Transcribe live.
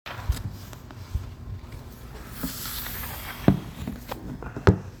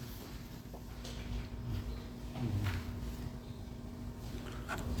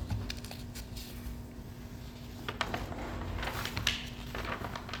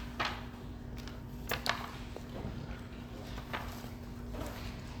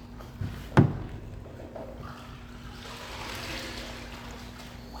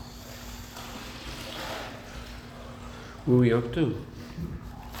Who are we up to?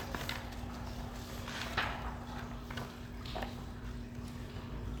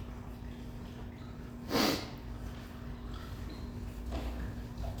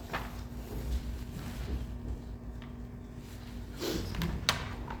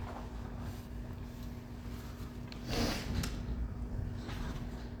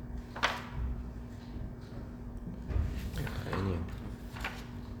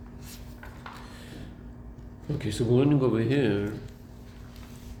 Okay, so we're learning over here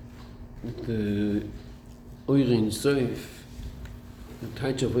the Oyer in Soif. The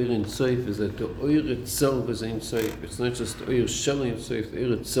type of Oyer in Soif is that the Oyer itself is Ein Soif. It's not just Oyer Shel Ein Soif, the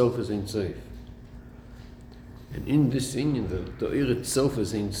Oyer itself is Ein Soif. And in this union, the Oyer itself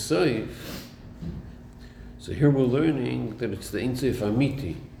is Ein Soif. So here we're learning that it's the Ein Soif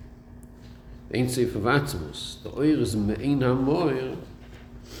Amiti, the Ein Soif of Atzmos. The Oyer is Me'ein HaMoyer,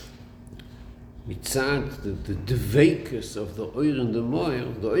 mitzad the dveikus of the oir and the moir.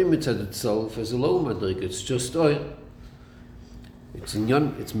 The oir mitzad itself is a low madrig. It's just oir. It's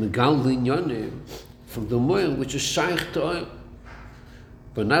megal l'inyanim from the moir, which is shaykh to oir,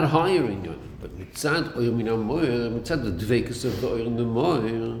 but not higher inyanim. But mitzad oir min moir, mitzad the dveikus of the oir and the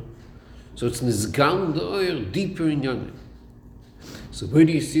moir. So it's nizgal the oir deeper inyanim. So where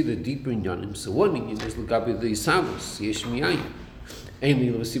do you see the deeper inyanim? So one inyan is l'gabi the isavos yesh miyayin.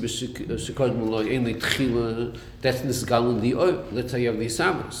 Ainly Shekod Muloi, ainly Tchila, that's Nisgal in the oil. Let's say you have the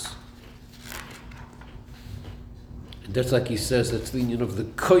Sabbaths. And that's like he says, that's the union of the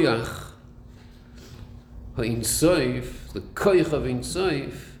Koyach, Ha'in Soif, the Koyach of Ein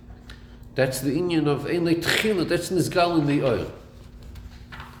Soif, that's the union of ainly Tchila, that's Nisgal in the oil.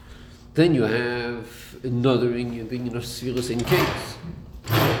 Then you have another union, the union of Svirus in Case,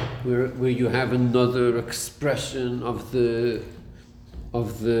 where you have another expression of the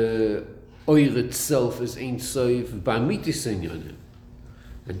oir itself is Ein Soif ba'amitis inyanim,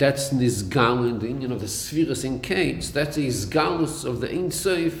 and that's nizgalin, the union of the spheres in Kates. That's a izgalus of the Ein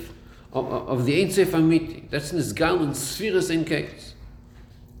Soif of the Ein Soif amiti. That's nizgalin spheres in Kates.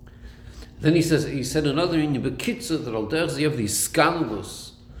 Then he said another in Bekitza that al derech you have the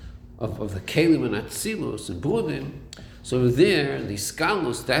iskalus of the kelim and atzilus and budim. So there, the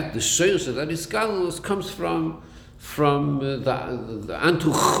iskalus, that the sheish of that iskalus comes from the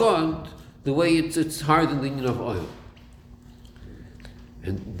antuchod, the way it's hard in the union of oil.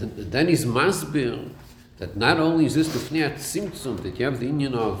 And then he's masbir that not only is this the fniat simtzum, that you have the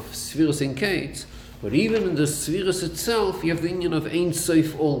union of spheres and kates, but even in the spheres itself, you have the union of Ein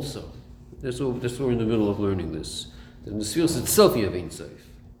Soif also. That's why we're in the middle of learning this. In the spheres itself, you have Ein Soif.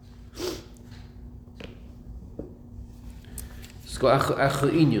 Let's go Acha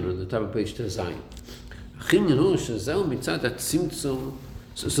Inyan on the top of page Tezayin.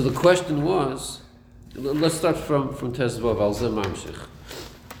 So the question was, let's start from Tezvav al Zeh Mamshich.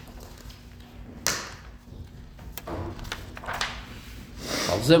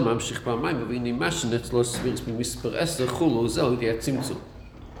 Al Zeh Mamshich b'amayim v'ini mashenet lo sviris b'misper eser chulu zeh ydi hatzimtzum.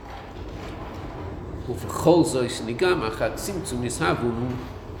 Uv'chol zois nigam achat tzimtzum yishavunu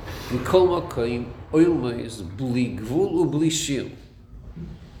mikol makoyim oil meis bli gvul u'bli shil.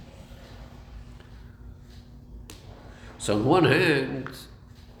 So on one hand,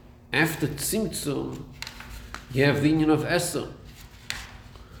 after Tzimtzum, you have the union of Eser.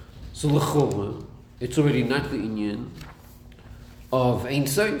 So l'chora, it's already not the union of Ein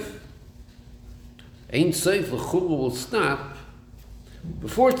Soif. Ein Soif, l'chora will stop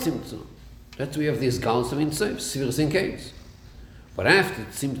before Tzimtzum. That's why we have these galus of Ein Soif, Sfiras in case. But after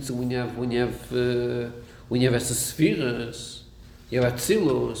Tzimtzum, when you have Eser Sfiras, you have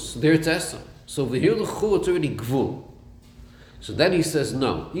Atzilus, there it's Eser. So over here, l'chora, it's already Gvul. So then he says,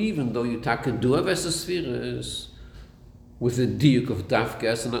 no, even though you do have Esespheres with the diuk of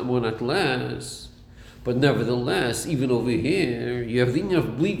Dafkas and not more, not less, but nevertheless, even over here, you have the union of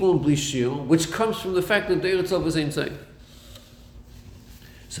Bligul and Blishil, which comes from the fact that the Eir itself is Ein Soif.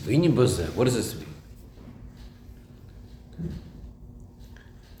 So V'inyan Bazeh, what does this mean?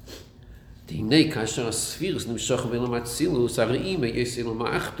 Dinei kasher Esespheres nimshach v'elam atzilus ha're'ime yesil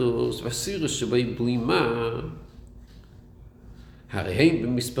ma'achtos v'asiris shebei blima.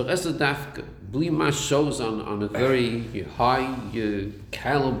 Blima shows on a very high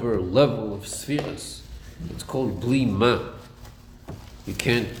caliber level of spheres. It's called Blima. You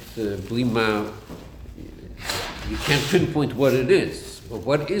can't Blima. You can't pinpoint what it is. But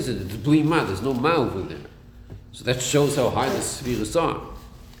what is it? It's Blima. There's no ma over there. So that shows how high the spheres are.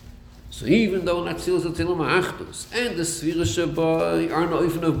 So even though Natzilus Atzilim Ma'achtos and the spheres Shabbai are not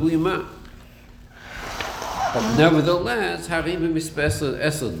even of Blima. But nevertheless, Harim b'mispesa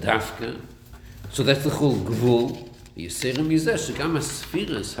esel dafka, so that's the whole gvul. יסר מזה שגם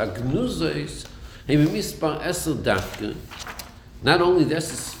הספירס, הגנוזוס, הם במספר 10 דווקא. Not only the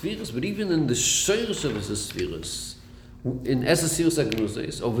spheres, but even in the shayrish of the spheres, in Esasiris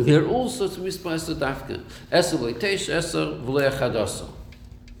Agnuzes, over there also it's Mispar Eser Dafka. Eser Leitesh, Eser V'leachad Eser.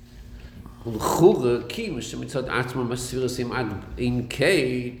 L'chura, ki, mitzad Atzma Masfiras im ad in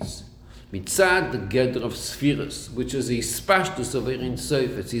Kates, mitzad the gather of spheres, which is a spashtus of Erin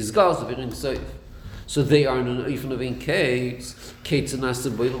Seif, it's his gals of Erin Seif. So they are even of in Kates and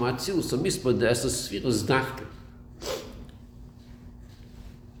Aser Boilam Atzil, so Mispar the Eser Spheres Dafka.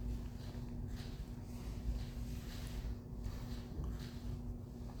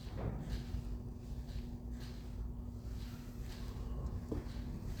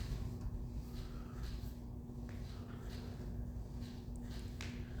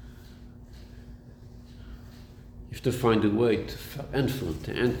 To find a way to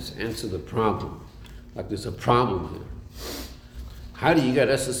answer the problem. Like there's a problem here. How do you get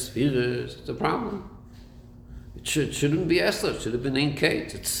Esa Spheres? It's a problem. It shouldn't be Esa, it should have been in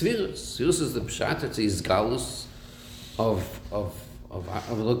Kate. It's Spheres. Spheres is the Pshat, it's his galus of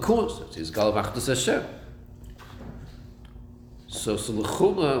the course, it's his gal of Achdas Hashem. So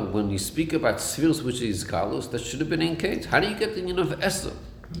l'chura, when you speak about Spheres which is galus, that should have been in Kate. How do you get the union of Esa?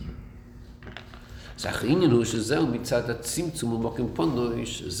 העניין הוא שזהו מצד הצמצום ומוקים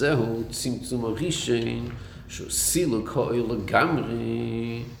פונוש, זהו צמצום הראשון, שהוא סילוק האויר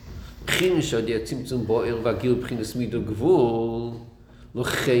לגמרי, בכין שעדי הצמצום באויר והגיל בכינס מידו גבול,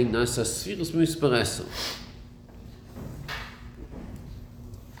 לכן נעשה ספירס במספר 10.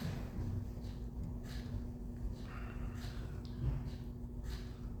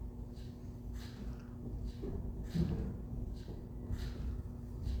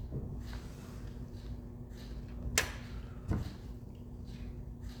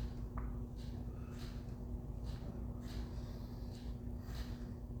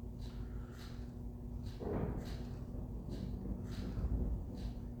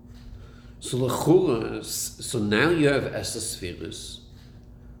 So now you have Esa Spheres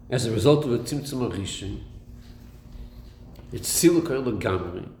as a result of the Tzimtzum Arishin. It's Siluk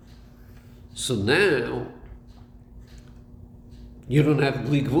Gamri. So now you don't have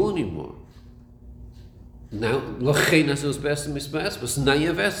Bli Gvul anymore. Now Lochein Esa is best and Misbas, but now you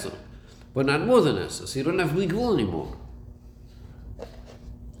have Esa, but not more than Esa. So you don't have Bli Gvul anymore.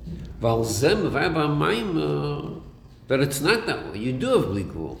 Val Zem Vaba Maima, but it's not that way. You do have Bli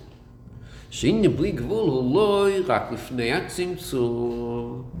Gvul. שאין בלי גבול הוא לא רק לפני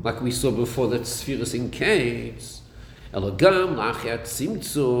הצמצום, like we saw before that spheres in Kates, אלא גם לאחרי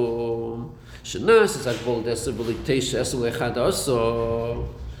הצמצום, שנעש את הגבול דסר ולתשע עשר לאחד עשר,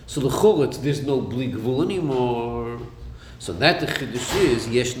 so לחורת there's no בלי גבול anymore. So that the חידוש is,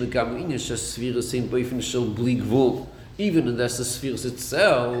 ישנו גם עניין שהספירס אין באופן של בלי גבול, even in the spheres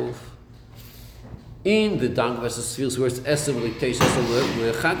itself, in the Dangvas spheres where it's Esa V'Leitesh Esa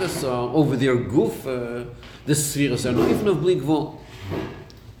L'Echadasar, over their Gufa, the spheres are not even of Bli Gvul.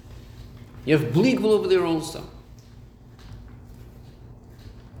 You have Bli Gvul over there also.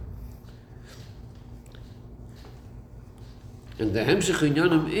 And the Hemshech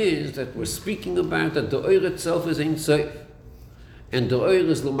Inyanim is that we're speaking about that the Oir itself is Ein Sof, and the Oir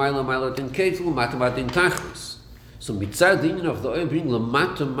is L'mayla Mayla Din Keit L'mata Din Tachlis. So mitzad the union of the Oir being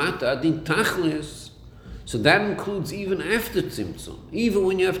L'mata Mata Din Tachlis, so that includes even after Tzimtzum. Even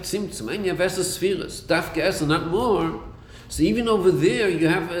when you have Tzimtzum and you have Esa Spheres, Dafka Esa, not more. So even over there you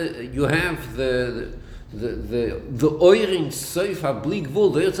have the Oirin Soif HaBli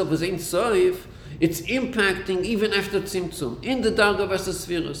Gvul, the Oir itself is Ein Soif, it's impacting even after Tzimtzum, in the Darga of Esa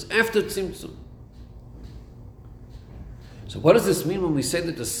Spheres, after Tzimtzum. So what does this mean when we say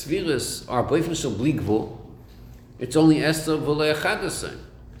that the Spheres are Boifin Shel Bli Gvul? It's only Esa V'Lo Echadasai.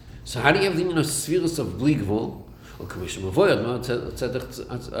 So how do you have the spheres of Bli Gvul? Or Kamishim Avoyad, no,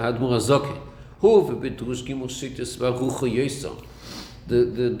 Hadmur HaZokin. Who v'bit Drush Gimel Shittis v'Rucha Yesa.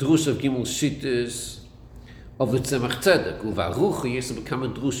 The Drush of Gimel Shittis of the Tzemach Tzedek. V'Rucha Yesa become a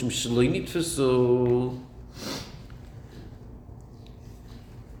Drushim Shloi Nitfesu.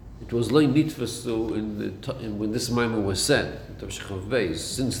 It was Loi Nitfesu when this Maimon was said,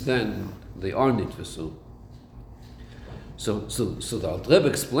 since then they are Nitfesu. So the Alt Rebbe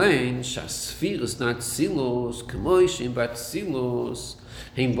explains, Shasfir is not silos, Kamoish in bat silos,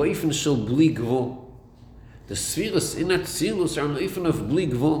 Hein boifen shel Bli Gvul. The spheres in that silos are an oifen of Bli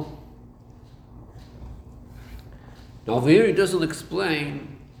Gvul. Now over here he doesn't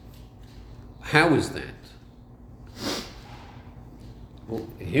explain how is that. Well,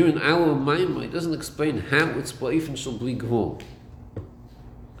 here in our Maimon, he doesn't explain how it's boifen shel Bli Gvul.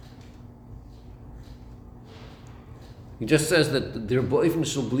 He just says that they're bo'ifn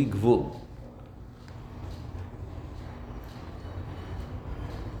shel bli gvul.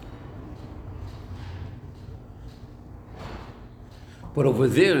 But over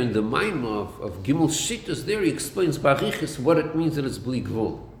there in the Maimah of Gimel Shittas, there he explains barichis what it means that it's bli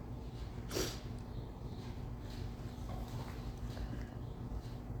gvul.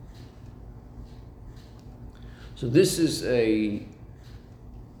 So this is an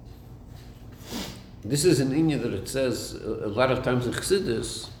inyan that it says a lot of times in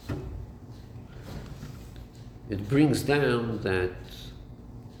Chassidus. It brings down that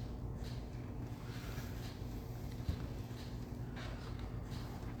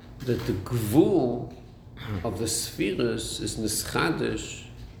the gvul of the spheres is nischadish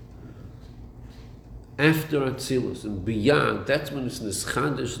after Atzilus, and beyond, that's when it's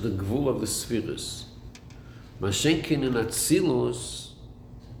nischadish, the gvul of the spheres. Mashenkin in Atzilus,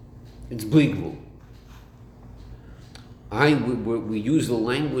 it's bli gvul. We use the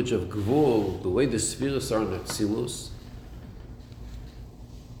language of gvul, the way the spheres are in Atzilus.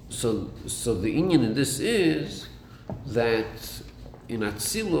 So the inyan in this is that in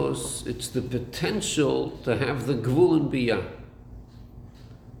Atzilus, it's the potential to have the gvul in biyah.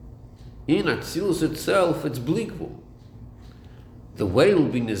 In Atzilus itself, it's bli gvul. The way it will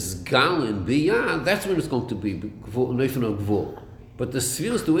be nizgal in biyah, that's when it's going to be neifin of gvul. But the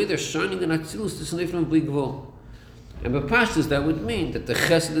spheres, the way they're shining in Atzilus, it's neifin of bli gvul. And by Pashtus, that would mean that the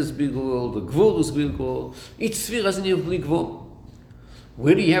chesed is bli gvul, the gvul is bli gvul. Each sphere has an inyan of bli gvul.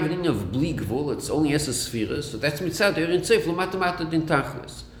 Where do you have an inyan of bli gvul? It's only as a sphere, so that's mitzad there in seif l'matamata din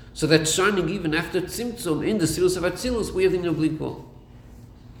tachlis. So that's shining even after tzimtzum in the spheres of Atzilus, we have the inyan of bli gvul.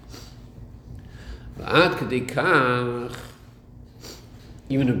 Ad kedei kach,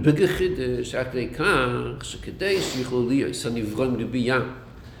 even a bigger chiddush, ad kedei kach, shekedei shichol liyos hanivroim libiyah,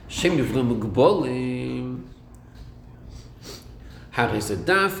 shem nivroim ugbolim, haray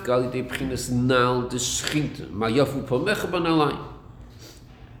zedaf gal yidei b'chinas nal de shchita, ma yafu pomecha banalai.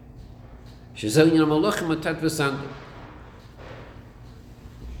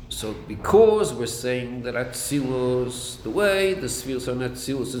 So because we're saying that Atzilus, the way the spheres are not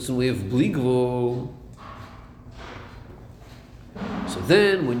Atzilus, it's a way of bli gvul. So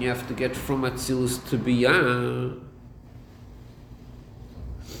then when you have to get from Atzilus to biyah,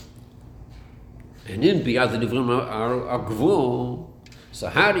 and in biyah the nivrim are gvul, so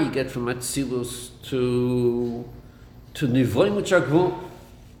how do you get from Atzilus to nivrim which are gvul?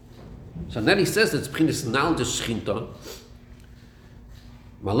 So then he says it's b'chinas nal de shchinta,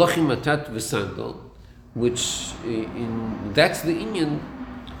 malachim matat v'sandal, which that's the inyan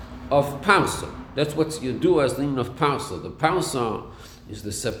of parsa. That's what you do as the inyan of parsa. The parsa is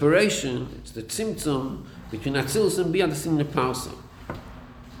the separation, it's the tzimtzum between Atzilus and biyah, the inyan of parsa.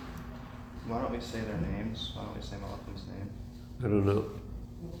 Why don't we say their names? Why don't we say Malachim's name? I don't know.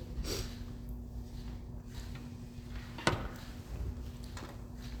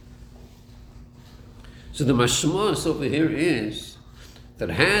 So the mashmas over here is that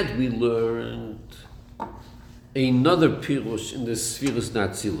had we learned another pirush in the spheres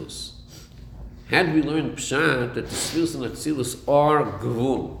Atzilus, had we learned pshat that the spheres Atzilus are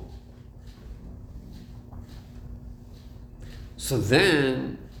gvul, so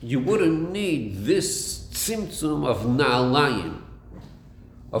then you wouldn't need this tzimtzum of na'alayim,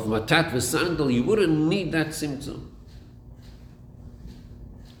 of matat v'sandal. You wouldn't need that tzimtzum.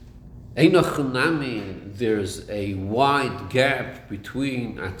 There's a wide gap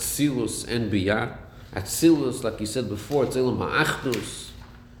between Atzilus and biyah. Atzilus, like you said before, it's elam ha'achdus.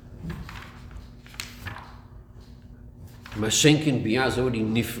 Mashenkin biyah is already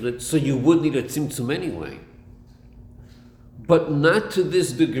nifrit, so you would need a tzimtzum anyway. But not to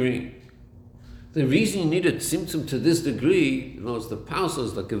this degree. The reason you need a tzimtzum to this degree, the pausa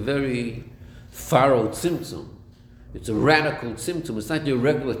is like a very thorough tzimtzum. It's a radical tzimtzum. It's not your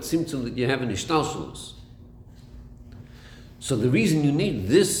regular tzimtzum that you have in Ishtalshalos. So the reason you need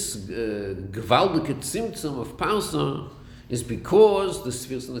this gewaldige tzimtzum of pausa is because the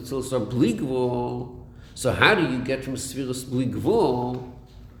spheres and the Atzilus are bli gvul. So how do you get from spheres bli gvul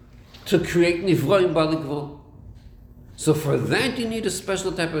to create nivroim bali gvul? So for that you need a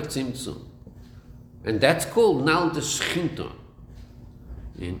special type of tzimtzum. And that's called nal de shchinta.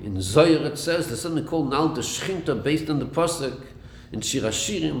 In Zohar it says there's something called nal de shchinta based on the pasuk in Shir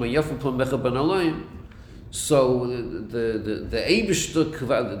Hashirim, Mayafu Pamecha Ben Aloim. So the Eibishter,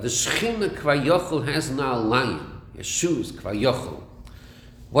 the Shechina Kvayochel has nal layim. Yeshu's Kvayochel.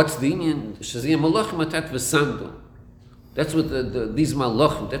 What's the inyan? Shaziyah Malachim Atat V'Sandal. That's what these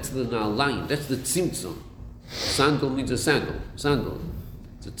Malachim, that's the nal layim, that's the tzimtzum. Sandal means a sandal. Sandal.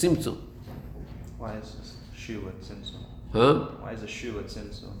 It's a tzimtzum. Why is this shoe a tzimtzum? Huh? Why is a shoe a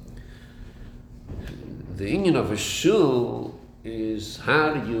tzimtzum? The inyan of a shoe is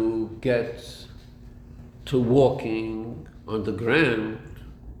how do you get to walking on the ground.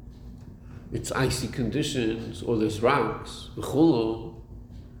 It's icy conditions or there's rocks,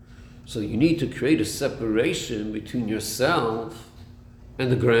 so you need to create a separation between yourself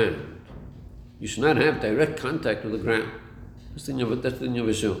and the ground. You should not have direct contact with the ground. That's the inyan of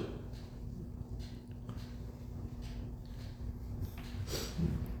a shoe.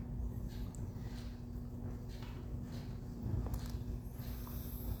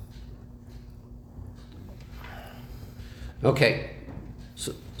 Okay,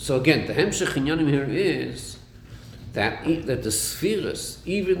 so again, the hemshech inyanim here is that the spheres,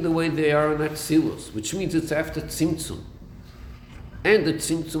 even the way they are in Atzilus, which means it's after tzimtzum, and the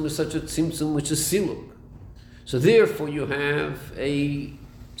tzimtzum is such a tzimtzum which is siluk. So therefore, you have a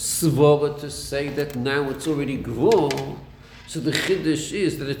svara to say that now it's already gvul. So the chiddush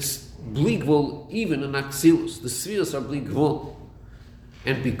is that it's bli gvul even in Atzilus. The spheres are bli gvul,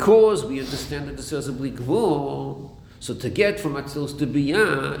 and because we understand that the spheres are bli gvul. So to get from Atzilus to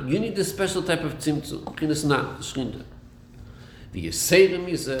Biyah, you need a special type of tzimtzum. Chinas na, the shchinta. The Yiseirim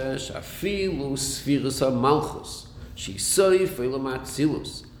is shafilu spheres ha-malchus, she'soif elam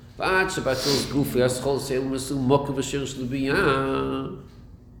Atzilus, v'ad she'batzilus gufi aschol se'elam esu mokav asher shel Biyah.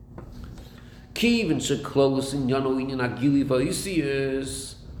 Kivin she'klolus in yano inyan agili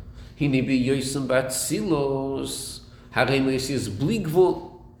v'yisiyas, hini b'yoysam b'Atzilus, harei mo'yisiyas bli gvul.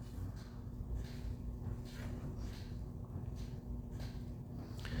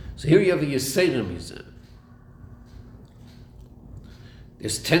 So here you have a Yiseirim Mizah.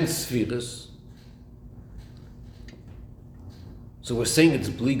 There's 10 spheres. So we're saying it's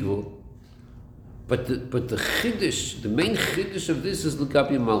bli gvul. But the chiddush, the main chiddush of this is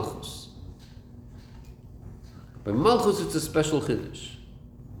l'gabi malchus. By malchus it's a special chiddush.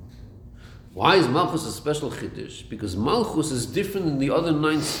 Why is malchus a special chiddush? Because malchus is different than the other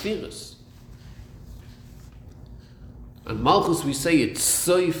 9 spheres. And Malchus we say it's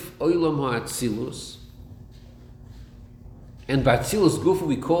soif oilam ha'atzilus, and ba'atzilus gufa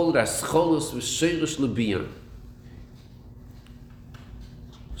we call it ascholus v'sheirish l'biyah.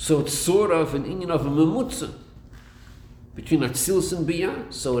 So it's sort of an inyan of a memutza between atzilus and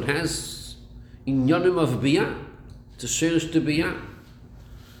biyah. So it has inyanim of biyah, it's a sheirish to biyah.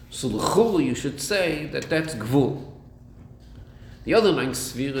 So l'chulu you should say that that's gvul. The other 9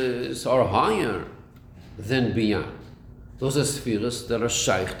 spheres are higher than biyah. Those are spheres that are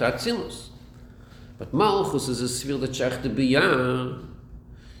shaykh to Atzilus. But Malchus is a sphere that shaykh to Biyah.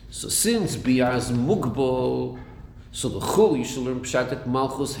 So since Biyah is mugbal, so the chul you should learn pshat that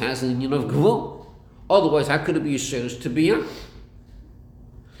Malchus has an union of gvul. Otherwise, how could it be a sherish to Biyah?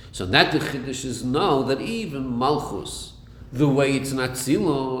 So that the chiddush is know that even Malchus, the way it's in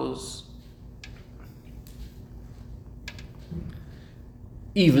Atzilus,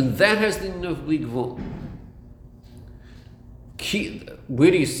 even that has the union of bli gvul. Where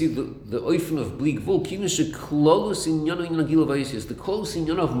do you see the oifen of bli gvul? The close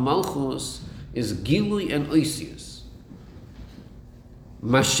inyan of Malchus is Gilui and Oisius.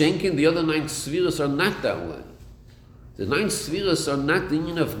 Mashenkin, the other 9 spheres are not that way. The 9 spheres are not the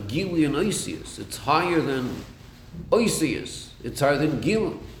inyan of Gilui and Oisius. It's higher than Oisius. It's higher than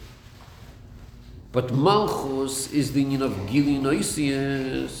Gilui. But Malchus is the inyan of Gilui and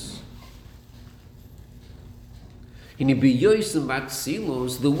Oisius. In Ibiyois and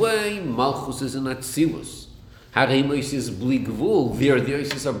Atzilus, the way Malchus is in Atzilus, Harei Oisius bli gvul, there the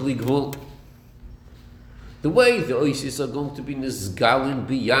Oisius are bli gvul. The way the Oisius are going to be Nizgal and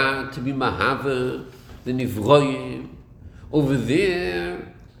Biyah, to be Mahava, the Nivroyim, over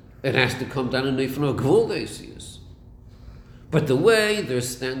there, it has to come down and from a gvul Oisius. But the way they're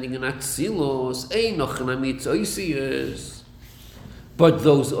standing in Atzilus, Einoch and Amitz Oisius, but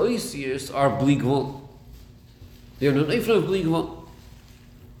those Oisius are bli gvul. They're not even of bli gvul.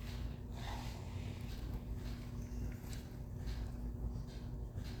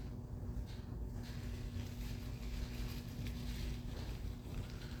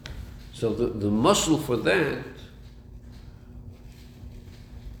 So the muscle for that,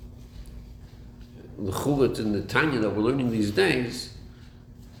 the chulat in the Tanya that we're learning these days,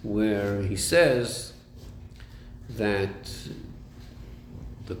 where he says that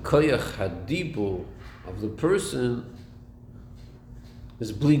the koyach hadibur of the person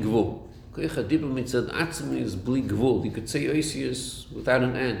is bli gvul. Koyach hadibur mitzad atzmi is bli gvul. You could say Oisius without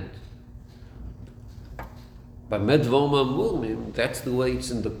an end. By medvoma murmim, that's the way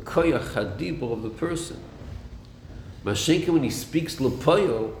it's in the koyach hadibur of the person. Mashenka, when he speaks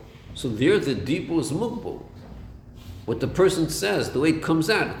lepoyo, so there the dibur is mugbul. what the person says, the way it comes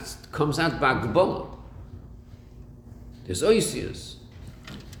out by Gbola. There's oisius.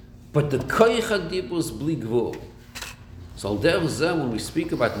 But the koich hadibur is bli gvul. So al derech zeh, when we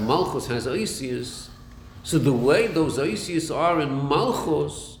speak about Malchus has oisius, so the way those oisius are in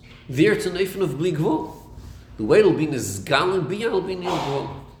Malchus, there it's an eifin of bli gvul. The way it'll be nizgal and biyah will be in gvul.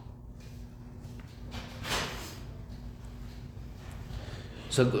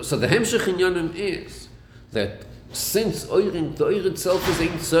 So the hemshech inyanim is that since the oir itself is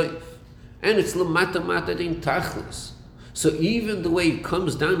ein tzoif, and it's lamata mata ein tachlis, so even the way it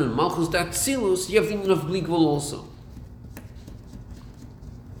comes down in Malchus Datzilus, you have the inyan of bli gvul also.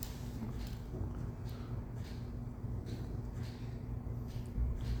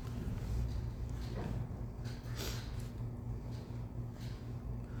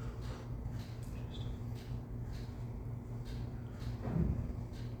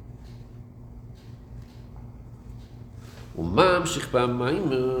 וממשיך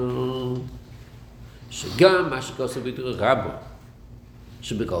במאמר שגם מה שכוסף ביותר רבו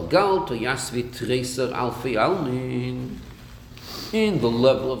שבגלגלתו יסבי תריסר אלפי עלמין in the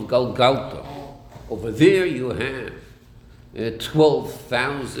level of Galgalta. Over there you have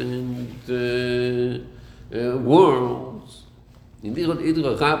 12,000 worlds. In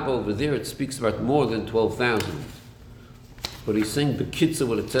Idra Rabba over there it speaks about more than 12,000. But he's saying the kitzah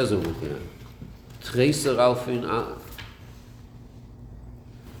what it says over there. Treiser Alfin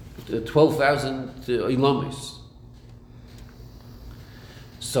 12,000 ilamis.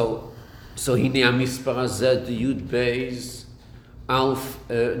 So hine amispar hazeh yud beis alf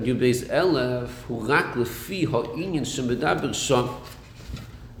yud beis elef hu rak lefi ha'inyan shemedaber sham.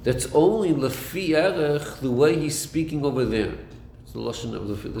 That's only lefi erech the way he's speaking over there. It's the lashon of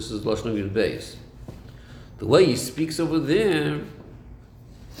this is the lashon of yud beis. The way he speaks over there,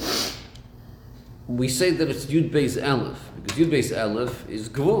 we say that it's Yud Beis Elef, because Yud Beis Elef is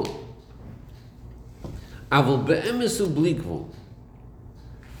Gvul. Aval be'emes hu bli Gvul.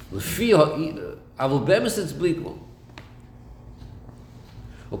 Aval be'emes it's bli Gvul.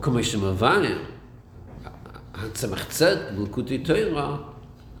 O kamei shemavayim, HaTzemach Tzedek, B'Likutei Torah,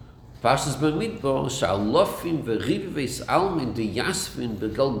 Parshas Bamidbar, Sha'alofim ve'riveis almin deyasvin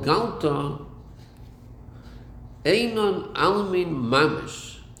begalgalta, Einon almin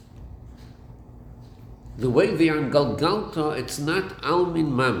mamish. The way they are in Galgalta, it's not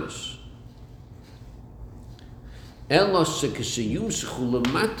almin mamish. Elo shekesheyumshechu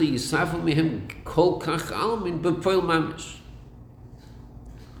lemata yisavu mehem kol kach almin bepoil mamish.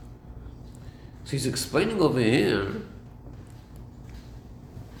 So he's explaining over here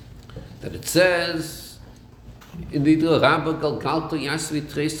that it says in the Rabba Galgalta yasvi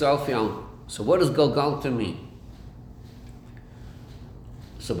treis alfi almin. So what does Galgalta mean?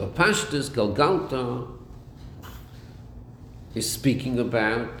 So Bapashtas Galgalta is speaking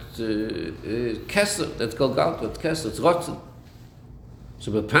about Kesser. That's Galgalta, it's Kesser, it's Rotzen.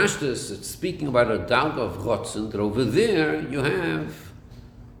 So Bapashtas, it's speaking about a dark of Rotzen, that over there you have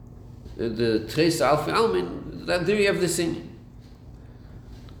the Tres Alfi Almin, that there you have this in.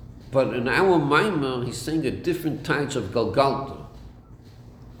 But in our Maimar, he's saying a different type of Galgalta.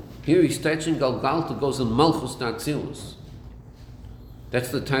 Here he's touching Galgalta goes in Malchus Datzilus. That's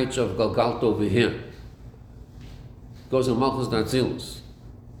the type of Galgalta over here. Goes in Malchus Datzilus.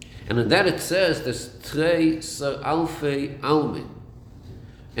 And in that it says there's Trei Ser Alfei Almin.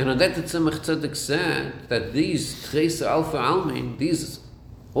 And in that the Tzemach Tzedek said that these Trei Ser Alfei Almin,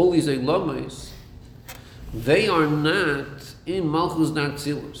 all these Eilamis, they are not in Malchus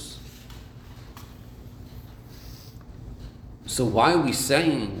Datzilus. So why are we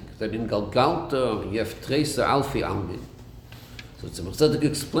saying that in Galgalta you have Trei Ser Alfei Almin? So Tzemach Tzedek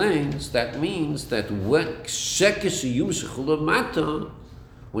explains that means that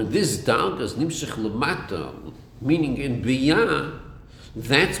when this darga is nimshech lemata, meaning in biyah,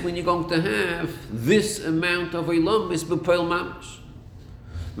 that's when you're going to have this amount of ilamis b'poil mamash.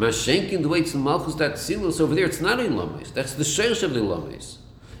 Mashenkin, the way it's in Malchus Datzilus, over there it's not ilamis. That's the sheish of the ilamis.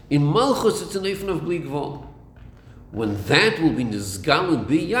 In Malchus it's an eifin of bli gvul. When that will be nizgal and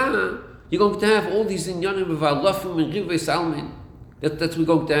biyah, you're going to have all these inyanim of alafim and riveis almin. That's we're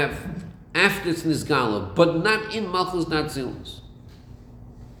going to have after it's nizgala, but not in Malchus Datzilus.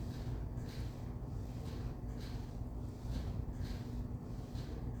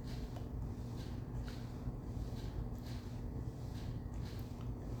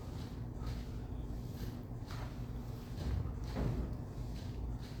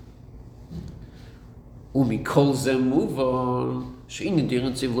 Umikol ze muvon shein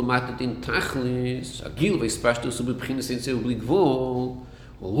deren ze vlamatet in tachlis agil vespashtos u bebkhines in ze bli gvul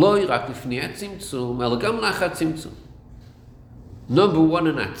loy rak lifnei tzimtzum el gam lachat tzimtzum. Number one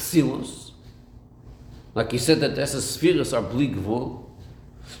in Atzilus, like he said that the Spheres are bli gvul,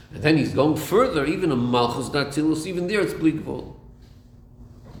 and then he's going further, even in Malchus Atzilus, even there it's bli gvul.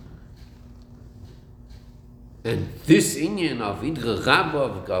 And this inyan of Idra Rabba,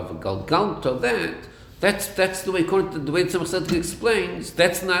 of Galgalta, that's the way, according to the way Tzemach Tzedek explains,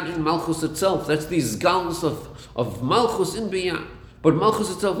 that's not in Malchus itself, that's these galus of Malchus in Biyah, but Malchus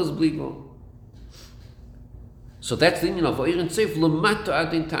itself is bli gvul. So that's the inyan of Oir and Seif, Lamata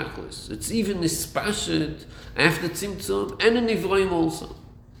Adin Tachlis. It's even nispashet after Tzimtzum and in Nivroim also.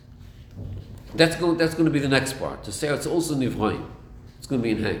 That's going to be the next part, to say it's also Nivroim. It's going to be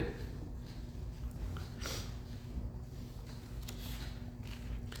in Hay.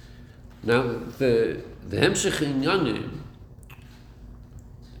 Now, the Hemshech Inyanim,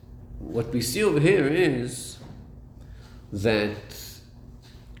 what we see over here is that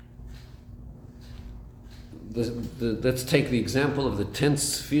let's take the example of the 10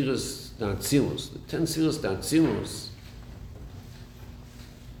 Spheres D'Atzilus. The 10 Spheres D'Atzilus,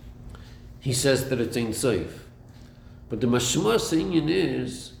 he says that it's Ein Sof. But the Mashmas Inyan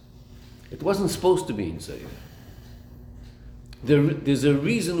is, it wasn't supposed to be Ein Sof. There's a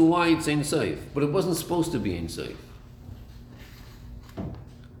reason why it's Ein Sof, but it wasn't supposed to be Ein Sof.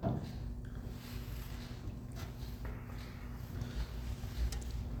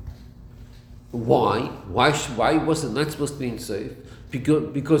 Why? Why was it not supposed to be Ein Sof?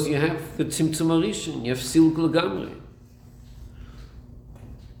 Because you have the Tzimtzum Arishin, you have Silk Legamri.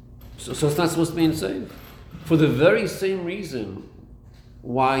 So it's not supposed to be Ein Sof. For the very same reason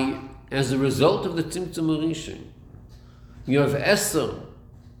why, as a result of the Tzimtzum Arishin, you have Eser,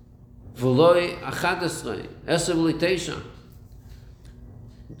 V'loi Achadesrei, Eser V'loi Teisha.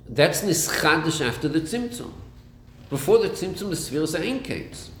 That's Nischadish after the Tzimtzum. Before the Tzimtzum, the Spheres are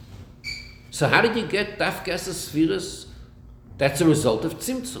Einkates. So how did you get Dafka Eser Spheres? That's a result of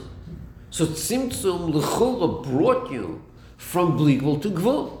Tzimtzum. So Tzimtzum L'chura brought you from bli gvul to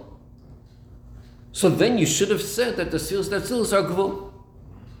gvul. So then you should have said that the Spheres D'Atzilus are gvul.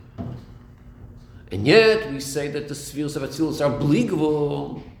 And yet we say that the Spheres of Atzilus are bli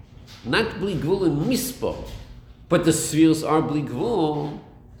gvul, not bli gvul in Mispah, but the Spheres are bli gvul,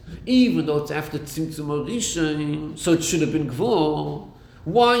 even though it's after Tzimtzum Arishin, so it should have been gvul.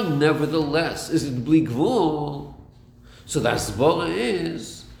 Why, nevertheless, is it bli gvul? So the Asvara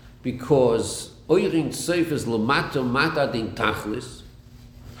is because Oirin Tseif is Lamato Mata Din Tachlis,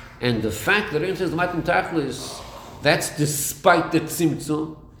 and the fact that Oirin Tseif is Lamato Din Tachlis, that's despite the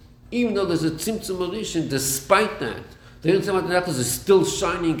Tzimtzum. Even though there's a Tzimtzum Arishin, despite that, the Oirin Tseif Mata Tachlis is still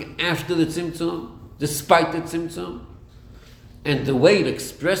shining after the Tzimtzum, despite the Tzimtzum. And the way it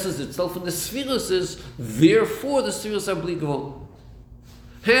expresses itself in the Spheres is, therefore the Spheres are bli gvul.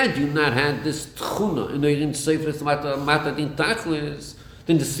 Had you not had this tchuna in Oirin Tseif Mata Din Tachlis,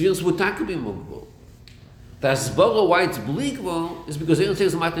 then the Spheres would take be movable. The Asbara why it's bli gvul is because Oirin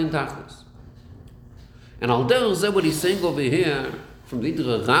Tseif Mata Din Tachlis. And al derech what he's saying over here from the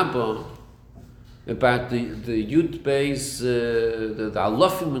Idra Rabba about the Yud Beis, the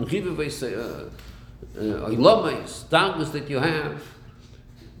Alofim and Rivaveis, Oilameis, darkness that you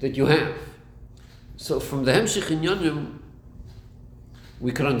have. So from the Hemshech Inyanim,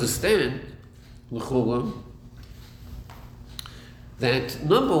 we can understand l'chura that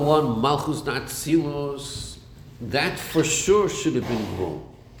number one, Malchus D'Atzilus, that for sure should have been gvul.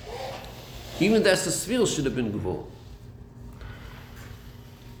 Even the Spheres should have been gvul.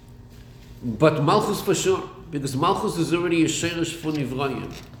 But Malchus for sure, because Malchus is already a sheresh for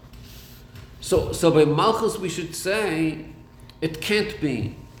Nivroim. So by Malchus we should say it can't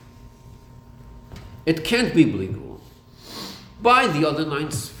be bli gvul. By the other 9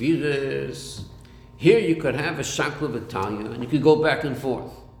 Spheres, here you could have a Shakla Vitalia, and you could go back and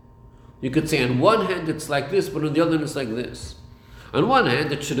forth. You could say on one hand it's like this, but on the other hand it's like this. On one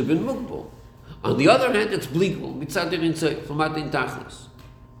hand it should have been Mugbal. On the other hand it's bli gvul, Mitzad Oirin Tseif, from Adin Tachlis.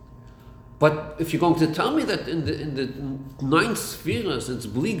 But if you're going to tell me that in the 9 Spheres it's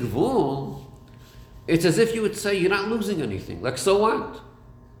bli gvul, it's as if you would say you're not losing anything. Like, so what?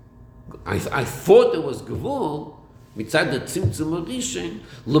 I thought there was gvul, mitzad the Tzimtzum Arishin,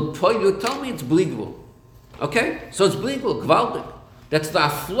 lepoy, you tell me it's bli gvul. Okay? So it's bli gvul, gvaldik. That's the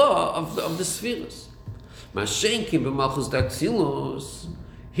afla of the Spheres. Mashenkim b'malchus D'Atzilus,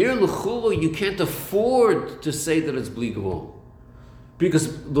 here l'chulu you can't afford to say that it's bli gvul. Because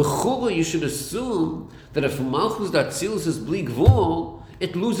l'chulu you should assume that if Malchus D'Atzilus is bli gvul,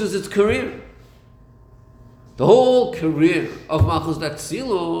 it loses its career. The whole career of Malchus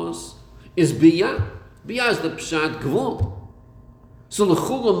D'Atzilus is Biyah. Biyah is the Pshat Gvul. So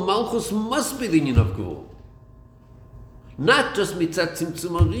l'chulu Malchus must be the union of Gvul. Not just mitzad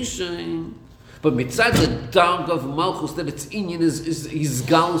tzimtzum harishon, but mitzad the dark of malchus that its inyan is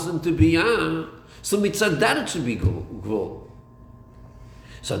galus into biyah. So mitzad that it should be gvul.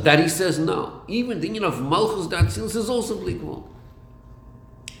 So that he says no. Even the inyan of malchus that atzilus is also bli gvul.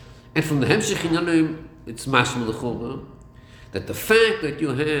 And from the hemshech inyanim, it's mashma l'chora that the fact that you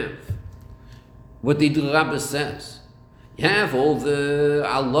have what the Rabbah says, you have all the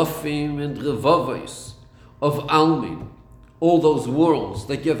alofim and revavos of almin, all those worlds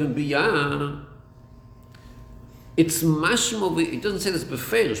that you have in biyah. It's mashma. It doesn't say this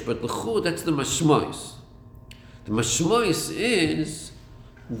beferish, but l'chor that's the mashmois. The mashmois is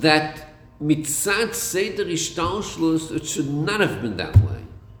that mitzad seder ishtalshlus, it should not have been that way.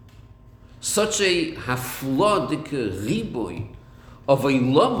 Such a haflodik riboy of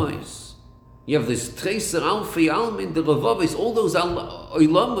ilamois. You have this tracer alfi almin, the revavos, all those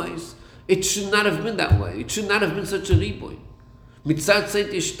ilamois. It should not have been that way. It should not have been such a riboy. Mitzad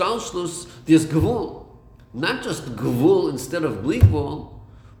seder ishtalshlus, there's gevul. Not just gvul instead of bli gvul,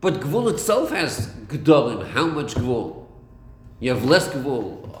 but gvul itself has gdolim. How much gvul? You have less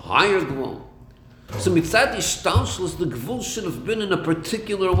gvul, higher gvul. So mitzad ishtalshlus, the gvul should have been in a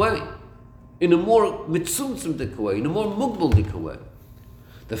particular way, in a more mitzumtzum way, in a more mugbal way.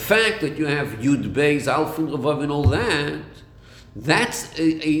 The fact that you have yud beis, alfin, revav, and all that, that's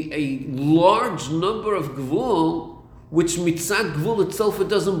a large number of gvul, which mitzad gvul itself, it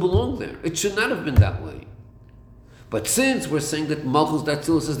doesn't belong there. It should not have been that way. But since we're saying that Malchus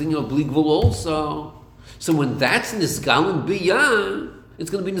Datzilus is the bli gvul also, so when that's nisgalim biyah, it's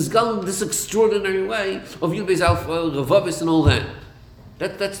going to be nisgalim in this extraordinary way of Yud Beis Alpha, Revavis, and all that.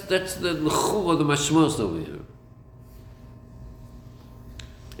 That's the l'chur of the mashmos over here.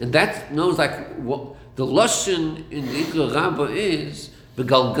 And that knows like what the lashon in the Ikra Rabbah is,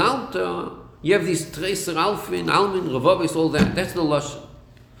 begalgalta, you have these treser alfin, almin, Revavis, all that. That's the lashon.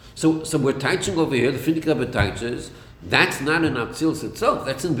 So we're teaching over here, the Findik Rebbe teaches, that's not in Atzilus itself,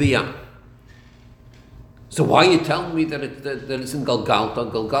 that's in Biyah. So why are you telling me that it's in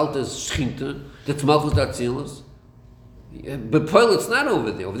Galgalta? Galgalta is Shchinta, that's Malchus Atzilus. But Poil, it's not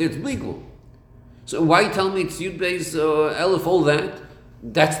over there it's legal. So why are you telling me it's Yud Beis, Elif, all that?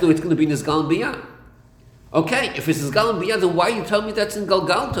 That's the way it's going to be in Nizgal and Biyah. Okay, if it's Nizgal and Biyah, then why are you telling me that's in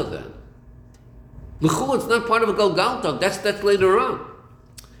Galgalta then? L'chur, it's not part of a Galgalta, that's later on.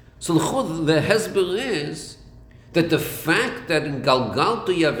 So the hesber is that the fact that in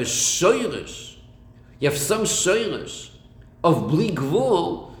Galgalta you have a shoyrish, you have some shoyrish of bli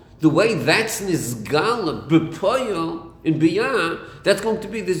gvul, the way that's nizgal b'poyel in biyah, that's going to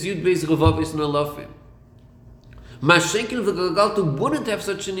be this yud beis revavis and alafim. Mashenkin of the Galgalta wouldn't have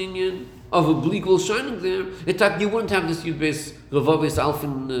such an inyan of a bli gvul shining there. In fact, you wouldn't have this yud beis revavis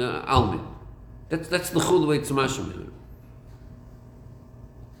alfin almin. That's the chul way to mashim here.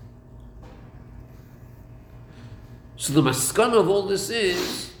 So the maskana of all this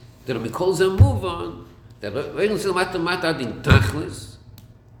is that we call them move on. That in tachlis,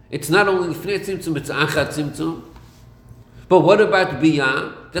 it's not only fnei tzimtzum, it's achat tzimtzum. But what about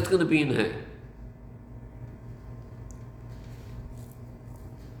biyah? That's going to be in hay.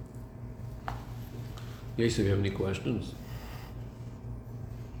 Yes, if you have any questions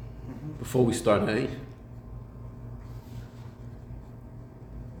before we start hay.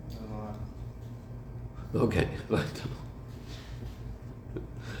 Okay, right.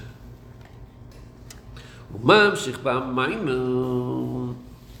 וממשיך במאמר.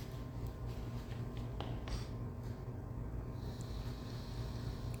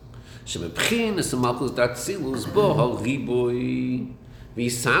 שמבחינס המלכות דאצילוס בו הריבוי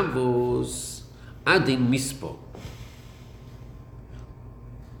ויסבוס עד אין מספור.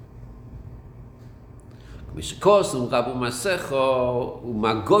 כמי שכוסם רבו מסכו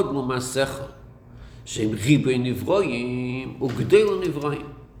ומגודלו מסכו. שהם ריבוי נברואים וגדלו נברואים.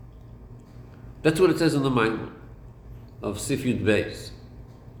 That's what it says in the מאמר of Sif Yud Beis.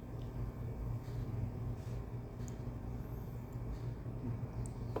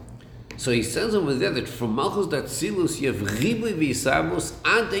 So he says over there that from Malchus Datzilus you have ריבוי ויסבוס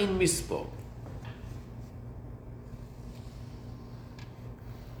עד אין מספור.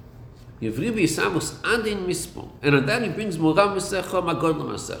 You have ריבוי ויסבוס עד אין מספור. And on that he brings מורם מסכו, מגודלו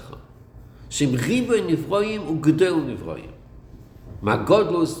מסכו. שהם ריבוי נברואים וגדלו נברואים.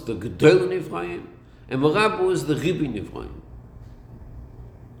 מהגודלו is the גדלו נברואים, and מרבו is the ריבוי נברואים.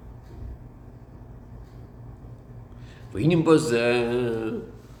 והנה בזה,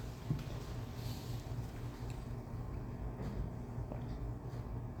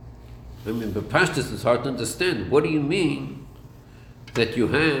 I mean, but Pashtus is hard to understand. What do you mean that you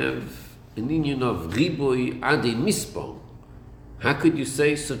have an union of ריבוי עד אין מספור? How could you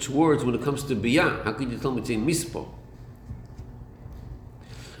say such words when it comes to biyah? How could you tell me to say mispo?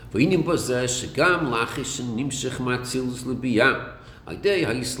 והנה בזה שגם לאחר שנמשך מהצילוס לבייה, על ידי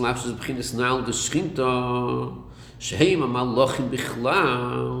האסלאפשוס בבחינת נעל דשכינתו, שהם המלוכים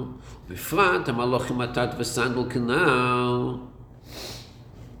בכלל, ובפרט המלוכים מתת וסנדל כנ"ל,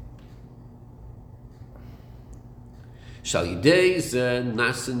 שעל ידי זה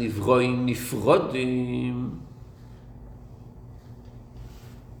נעשה נברואים נפרודים,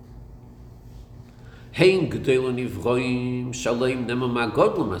 הם גדול הנברואים שלם נמה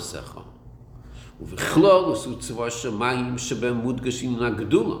מהגודל מסכה, ובכלול עשו צבא השמיים שבהם מודגש עניין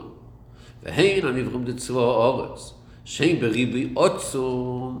הגדולה, והן הנברואים דצבא האורץ, שהם בריבי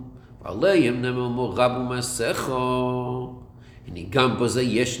עוצום, ועליהם נמה מורב ומסכה. הנה גם בזה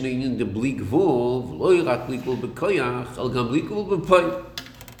יש עניין דבלי גבול, ולא רק בלי גבול בכוח, אלא גם בלי גבול בפועל.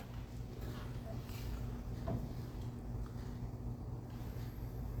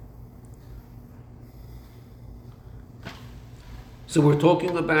 So we're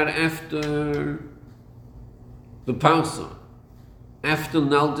talking about after the Parsa, after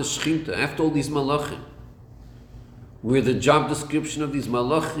Nal de Shchita, after all these Malachim, where the job description of these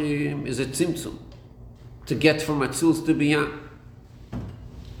Malachim is a tzimtzum, to get from Atzilus to Biyah.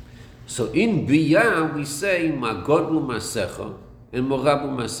 So in Biyah we say Magodlu Masecha and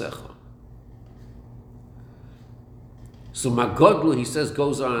Morabu Masecha. So Magodlu, he says,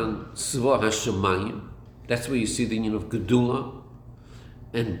 goes on Tzva HaShemayim. That's where you see the union of Gedula.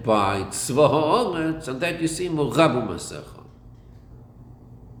 And by Tzva HaOretz, and that you see Morabu Masecha.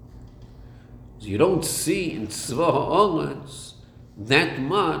 So you don't see in Tzva HaOretz that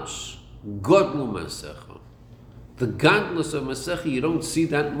much Godlu Masecha. The godless of Masecha, you don't see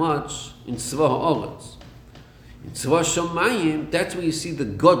that much in Tzva HaOretz. In Tzva Shamayim, that's where you see the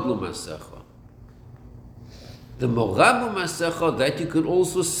Godlu Masecha. The Morabu Masecha, that you could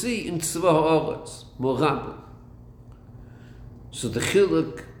also see in Tzva HaOretz. Morabu. So the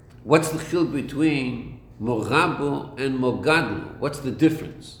chiluk, what's the chiluk between Morabu and Mogadlu? What's the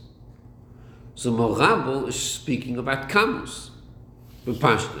difference? So Morabu is speaking about Kamus,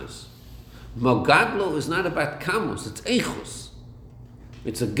 B'pashtas. Mogadlu is not about Kamus, it's Eichus.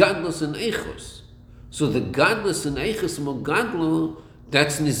 It's a godless and Eichus. So the godless and Eichus Mogadlu,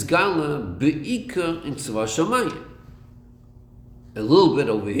 that's Nizgala Be'ikar in Tzva Shamayim. A little bit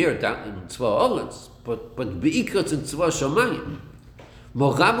over here, down in Tzva Oretz, but Be'ikar it's in Tzva Shamayim.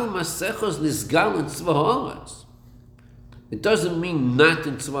 Morabu Masechos Nizgal in Tzva Oretz. It doesn't mean not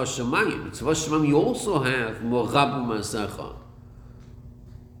in Tzva Shamayim. In Tzva Shamayim you also have Morabu Masecha.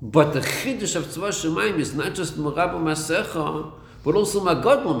 But the Chiddush of Tzva Shamayim is not just Morabu Masecha, but also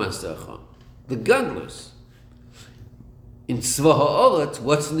Magodlu Masecha, the godless. In Tzva Oretz,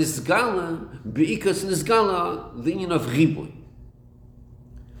 what's Nizgala? Be'ikar Nizgala, the union of Ribui.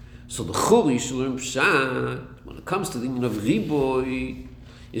 So the Churi should learn Pshat, when it comes to the union of Riboy,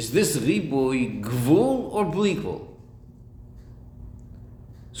 is this Riboy Gvul or Bli Gvul?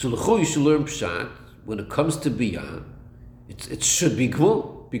 So the Churi should learn Pshat, when it comes to Biyah, it should be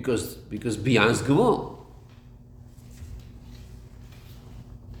Gvul, because Biyah is Gvul.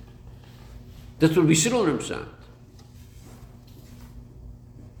 That's what we should learn Pshat.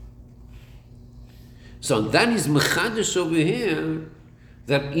 So that is Mechadish over here,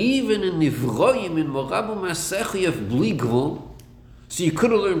 that even in Nivroyim, in Morabu Masecha, you have Bli Gvul. So you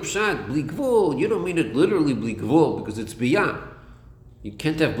could have learned Pshat, Bli Gvul. You don't mean it literally Bli Gvul, because it's Biyah. You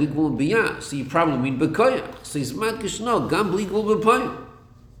can't have Bli Gvul and Biyah. So you probably mean Bekoyach. So he's Madkish, no, Gam Bli Gvul Bekoyach.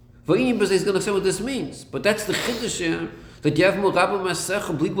 V'yinim B'zeh is going to say what this means. But that's the Chiddush here, that you have Morabu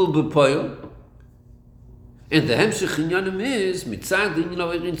Masecha, Bli Gvul Bekoyach. And the Hemshech Inyanim is, Mitzad, you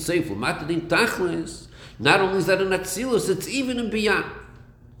know, in Seifel, Matadin Tachlis. Not only is that in Atzilus, it's even in Biyah.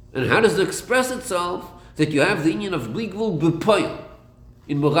 And how does it express itself? That you have the union of Bli Gvul B'poyel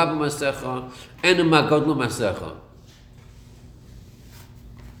in Morabu Masecha and in Magodlu Masecha.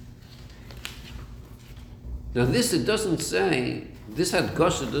 Now this it doesn't say, this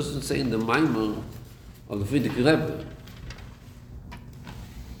Hadgosha doesn't say in the Maimon of the Frierdiker Rebbe.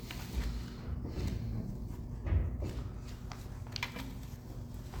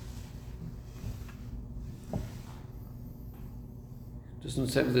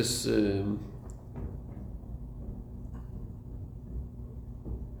 Doesn't have this not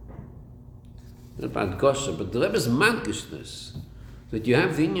about Gosha, but the Rebbe's madgishness that you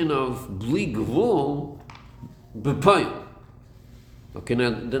have the union of Bli Gvul B'poyel. Okay,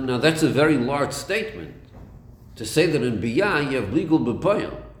 now that's a very large statement to say that in Biyah you have Bli Gvul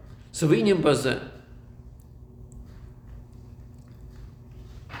B'poyel. So v'inyan bazeh.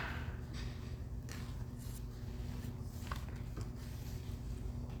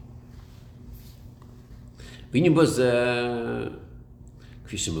 בעניין בזה,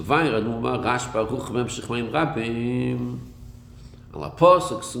 כפי שמבאר, אדמו"ר רשב"א ערוך בהמשך מים רבים, על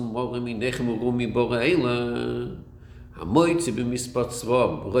הפוסק, סומור מניכם ורומי בורא אלה, המויצי במספר צבא,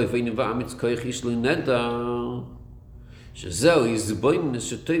 ברוי ואינו ואמץ כוח איש לא נדר, שזהו יזבוינס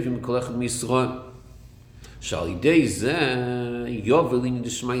שטובים מכל אחד מישראל. שעל ידי זה יובל עניין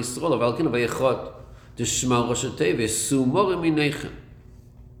דשמע ישראל, אבל כן הווי אחד, דשמע ראש הטבע, סומור מניכם.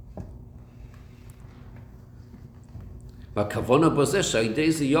 והכוונה בזה שעל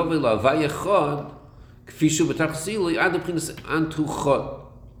ידי זה יובל להווי אחד, כפי שהוא בתחסילוי, עד הבחינת אנטו חוד.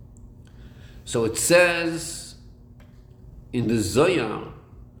 So it says in the Zohar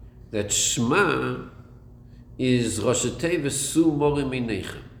that Shema is Rosh Teva Su Morim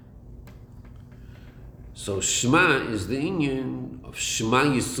Einechem. So Shema is the union of Shema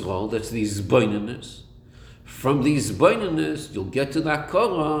Yisrael, that's the Zboinanus. From the Zboinanus, you'll get to that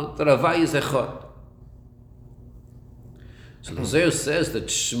Korah that Havai is Echad. So the Zohar says that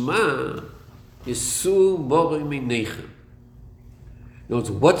Shema is Su Morim Einechem. In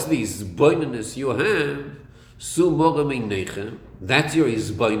other words, what's the Zboinanus you have? Su Morim Einechem. That's your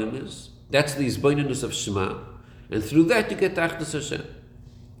Zboinanus. That's the Zboinanus of Shema. And through that you get Achdus Hashem.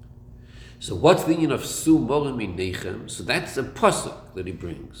 So what's the union of Su Morim Einechem? So that's a pasuk that he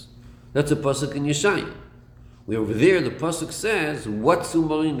brings. That's a pasuk in Yeshaya. Where over there the pasuk says what Su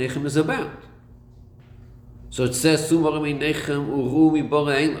Morim Einechem is about. So it says Su Morim Einechem uru mi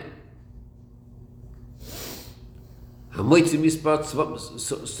borei eila.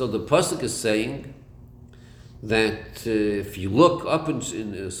 So the pasuk is saying that if you look up in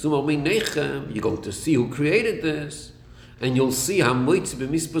Su Morim Einechem, you're going to see who created this. And you'll see how moitzi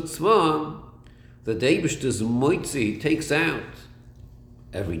b'mispot tzvam, the Eibishter's moitzi takes out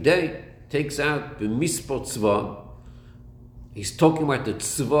every day, takes out b'mispot tzvam. He's talking about the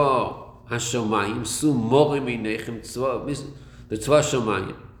tzva hashamayim, Su Morim Einechem tzva, the tzva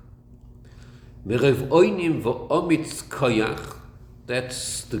hashamayim. Merev oinim v'omitz koyach,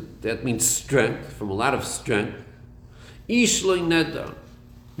 that means strength, from a lot of strength. Ish lo neder.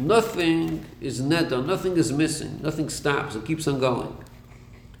 Nothing is neder, nothing is missing, nothing stops, it keeps on going.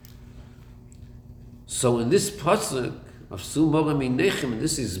 So in this pasuk of Su Morim Einechem, and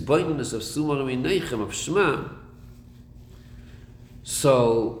this is boinus of Su Morim Einechem, of Shema,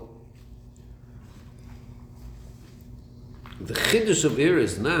 so the chiddush of here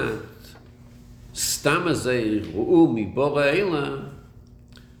is not stam azay ru'u mi borei eila,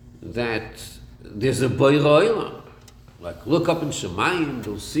 that there's a borei eila. Like, look up in Shemayim,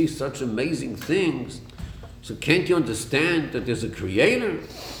 you'll see such amazing things. So can't you understand that there's a creator?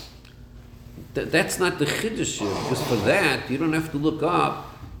 That's not the chiddush here, because for that, you don't have to look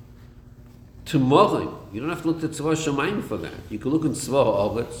up to Morim. You don't have to look at Tzva Shemayim for that. You can look in Tzva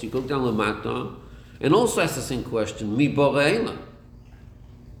Ha'aretz, you can look down Lamata, and also ask the same question, Mi borei eila.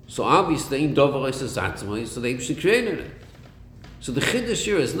 So obviously, in Dover Esazatzmai, so they actually created it. So the chiddush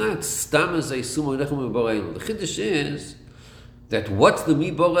here is not stam azay Su Morim Einechem mi borei eila. The chiddush is that what's the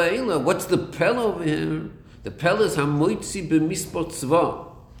mi borei eila? What's the pel over here? The pel is hamoitzi b'mispot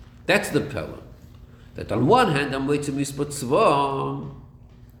tzva. That's the pel. That on one hand hamoitzi b'mispot tzva,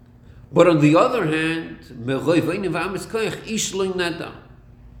 but on the other hand, meroi v'einu v'amis koyach ish lo neder.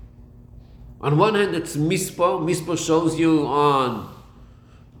 On one hand, it's mispo. Mispo shows you on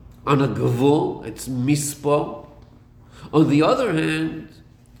a gavul. It's mispo. On the other hand,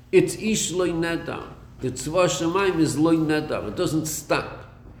 it's ish loy neder. The tzva shamayim is loy neder. It doesn't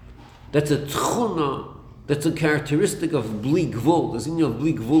stop. That's a tchuna. That's a characteristic of bli gvul. There's of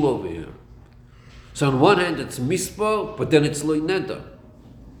bli gvul over here. So on one hand, it's mispo, but then it's loy neder.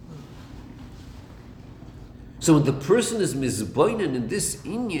 So when the person is mizboinen in this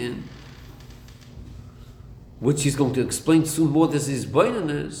inyan, which he's going to explain soon more, this is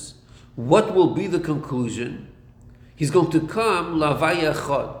boineness, what will be the conclusion? He's going to come l'havaya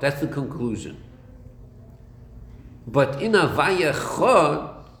echad. That's the conclusion. But in havaya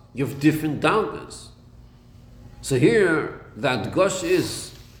echad, you have different dargas. So here, the adgosh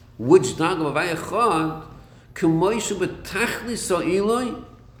is which darga of havaya echad, k'moishu betachlis ha'iloi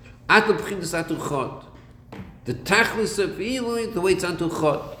at l'bchinas atu chad. The tachlis of iloi, the way it's atu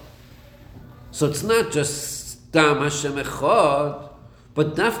chad. So it's not just stam Hashem echad,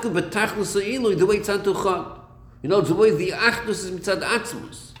 but dafka betachlis ha'iloi, the way it's atu chad. You know, the way the Achdus is mitzad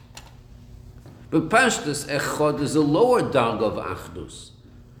atzmus. But Pashtus, Echad is a lower darga of Achdus.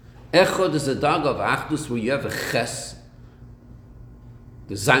 Echad is a darga of Achdus where you have a Ches,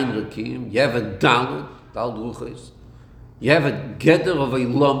 the Zayin Rakim, you have a Dalet, Dal Ruches, you have a Geder of a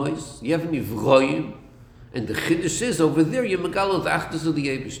Lomis, you have an Ivroim, and the Chiddush is over there, you megal of the Achdus of the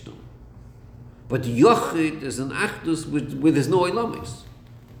Eibishter. But Yochid is an Achdus where there's no Ilamis.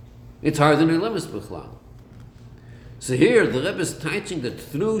 It's higher than Ilamis B'chlal. So here, the Rebbe is teaching that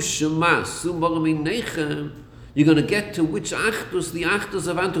through Shema, Sumorim Nechem, you're going to get to which Achdus, the Achdus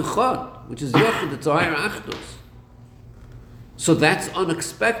of Antuchot, which is Yochid, it's a higher Achdus. So that's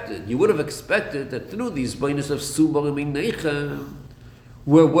unexpected. You would have expected that through these bonus of Sumorim Nechem,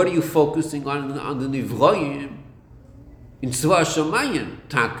 where what are you focusing on the Nivroim? In Tzva Shamayim,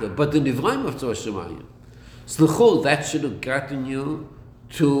 Taka, but the Nivroim of Tzva Shamayim. Sluchul, that should have gotten you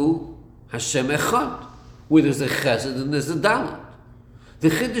to Hashem Echad, where there's a Chesed and there's a Dalet. The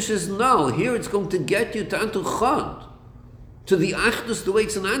Chiddush is no, here it's going to get you to Antuchad, to the Achdus, the way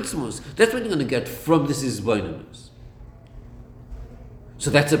it's an Atzmos. That's what you're going to get from this Izbainanus. So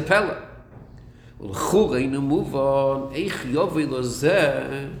that's a Pella. Well, Chureinu move on, Eich Yovi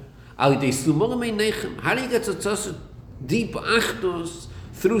Lozeh, Alidei Sumorim Nechem. How do you get to such a deep Achdus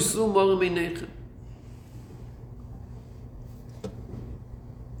through Sumorim Nechem?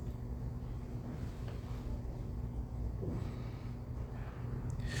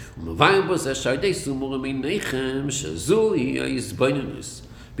 ומביים בו זה שעדי סומורים עיניכם שזו היא ההזבנינוס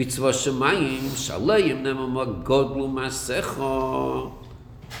בצבא שמיים שעליהם נאמר גודלו מסכו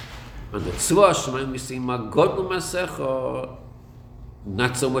and the צבא שמיים מסים גודלו מסכו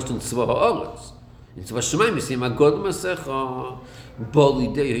not so much in צבא האורץ in צבא שמיים מסים גודלו מסכו בו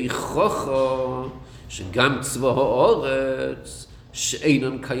לידי היכוחו שגם צבא האורץ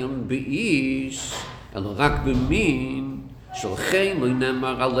שאינם קיים באיש אלא רק במין שלכן לא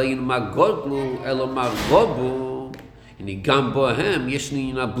נאמר עלינו מה גודלו, אלא מה רובו, הנה גם בוהם יש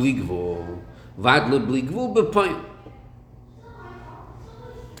עניין בלי גבול, ועד לבלי גבול בפעם.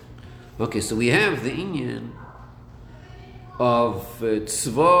 Okay, so we have the Inyan of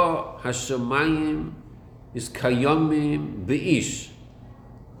Tzva Hashamayim is Kayomim Be'ish.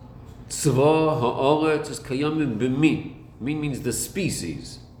 Tzva Ha'oretz is Kayomim Be'min. Min means the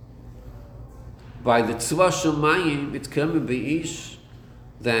species. By the Tzva Shamayim, it's Kayomim Be'ish,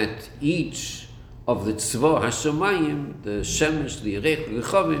 that each of the Tzva Hashamayim, the Shemesh, the Yerech, the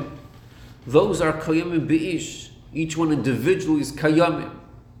Rechavim, those are Kayomim Be'ish. Each one individually is Kayomim.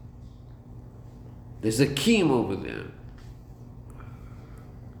 There's a Kiyum over there.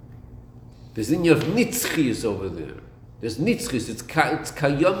 There's a Inyan of Nitzchias over there. There's Nitzchias, it's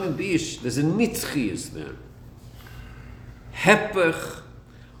Kayomim Be'ish. There's a Nitzchias there. Hepech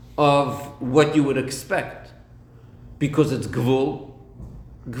of what you would expect, because it's Gvul.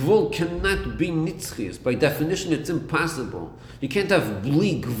 Gvul cannot be Nitzchias. By definition, it's impossible. You can't have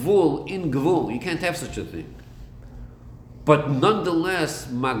Bli Gvul in Gvul. You can't have such a thing. But nonetheless,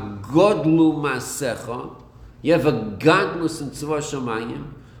 Magodlu Masecha, you have a godless in Tzva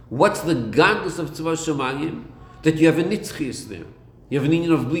Shamayim. What's the godless of Tzva Shamayim? That you have a Nitzchias there. You have an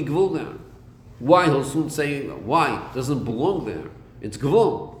Inyan of Bli Gvul there. Why? He'll soon say, why? It doesn't belong there. It's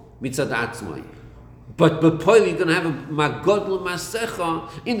Gvul. Mitzad Atzmai. But b'poil you're going to have a Magodlu Masecha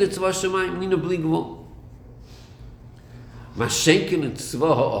in the Tzva Shamayim, Nina Bli Gvul. Mashenkin in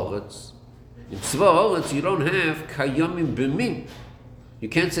Tzva Ha'oretz. In Tzva Ha'oretz you don't have Kayomim B'min. You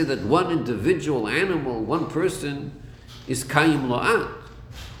can't say that one individual animal, one person, is Kayim Lo'at.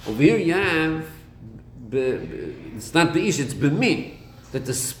 Over here you have, it's not Be'ish, it's B'min. That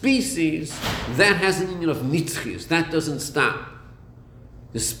the species, that has an Inyan of Nitzchias. That doesn't stop.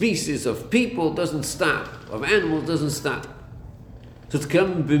 The species of people doesn't stop, of animals doesn't stop. So it's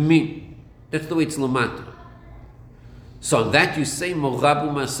Kayomim B'min. That's the way it's Lamata. So on that you say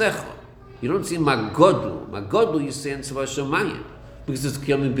Morabu Masecha. You don't say Magodlu. Magodlu you say in Tzva Shamayim, because it's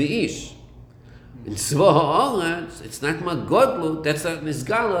Kayomim Be'ish. In Tzva Ha'oretz, it's not Magodlu, that's not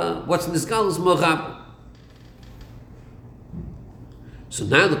Nizgala. What's Nizgala is Morabu. So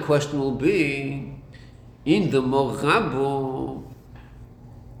now the question will be, in the Morabu,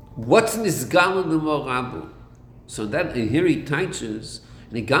 what's Nizgala in the Morabu? So that here he teaches,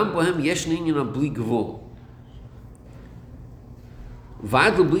 Negam Bohem Yesh Ninyan Bli Gvul.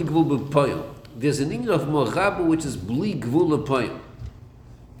 V'ad Bli Gvul B'Poyel. There's an Inyan of Morabu which is Bli Gvul B'Poyel.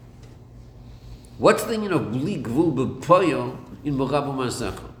 What's the Inyan of Bli Gvul B'Poyel in Morabu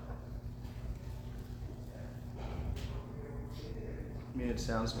Masecha? I mean, it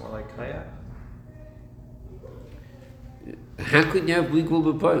sounds more like Kaya. How could you have Bli Gvul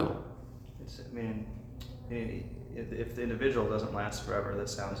B'Poyel? I mean, if the individual doesn't last forever, that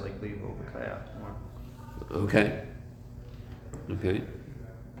sounds like Bli Gvul B'Kaya more. Okay. Okay.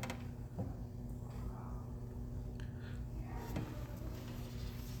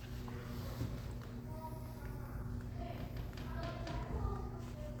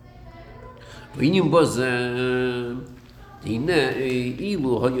 V'inyan bo zeh, hine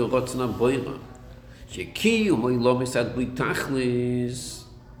ilu hayu rotzna boira. Sheki umay lo misad bli tachlis.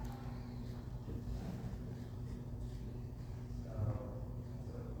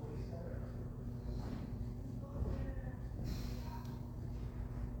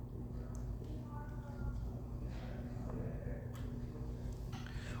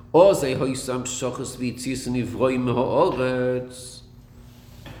 או זה היסם שוחס ויציס נברואים מהאורץ.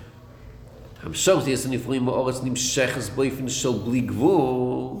 המשוך זה נברואים מהאורץ נמשכס באופן של בלי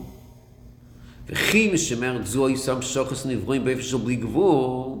גבול. וכי משמרת זו היסם שוחס נברואים באופן של בלי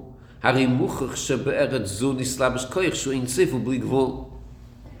גבול, הרי מוכח שבארץ זו נסלבש כוח שהוא אין סוף ובלי גבול.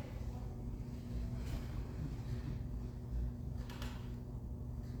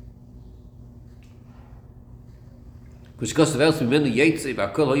 כשכוס דברס ממנו יצא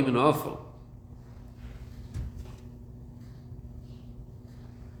והכל לא ימן האופר.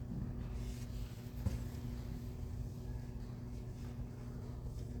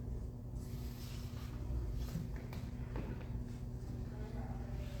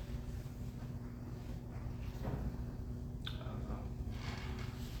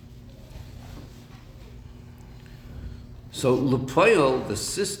 So Lepoil, the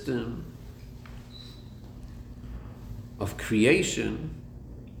system of creation,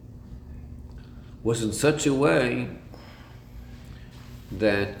 was in such a way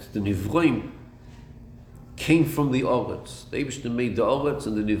that the Nivroim came from the Oretz. The Eibishter made the Oretz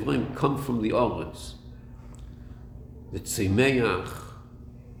and the Nivroim come from the Oretz. The Tzemeach,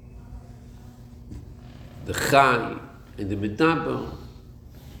 the Chai, and the Medaber.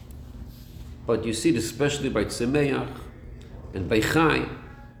 But you see, especially by Tzemeach and by Chai,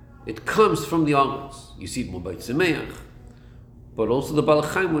 it comes from the Oretz. You see it more by Tzemeach, but also the Baal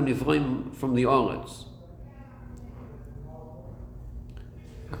Chaim were Nivroim from the Oretz.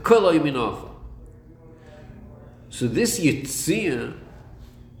 Hakol Oimin Ofer. So this Yitzir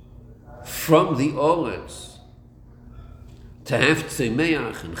from the Oretz to have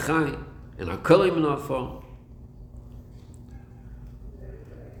Tzemeach and Chai and Hakol Oimin Ofer.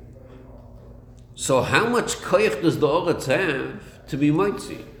 So how much koyach does the Oretz have to be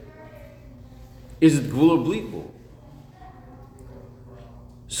Moitzi? Is it Gvul or Bli Gvul?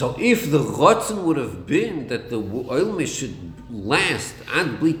 So if the Rotzen would have been that the Oilme should last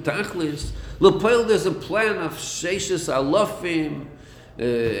ad Bli Tachlis, Lepoil there's a plan of Sheishes Alofim,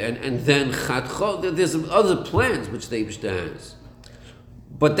 and then Chadcho, there's other plans which the Eibishter has.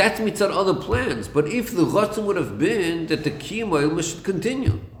 But that's mitzvah other plans. But if the Rotzen would have been that the Kiyum Oilme should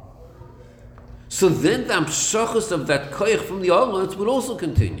continue, so then the Amshachos of that koyach from the Oretz would also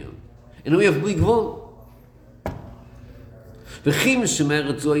continue. And we have Bli Gvul. וכי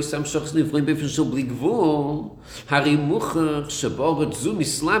משמרת זו יש המשוחס נבראים באופן של בלי גבול, הרי מוכח שבארץ זו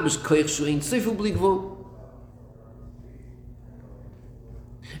מסלבש כוח שהוא אין סוף ובלי גבול.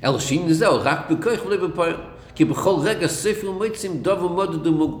 אלא שאם זהו רק בכוח ולא בפועל, כי בכל רגע ספר מוצאים דבר מודד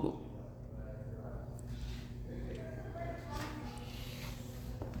ומוגבל.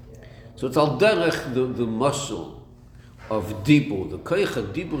 So it's al derech the muscle of dibur, the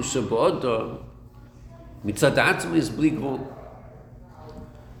koyach dibur sheba'adam mitzad atzma is bli gvul.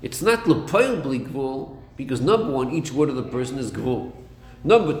 It's not lepoil bli gvul because number one, each word of the person is gvul.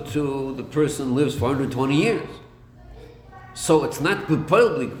 Number two, the person lives for 120 years, so it's not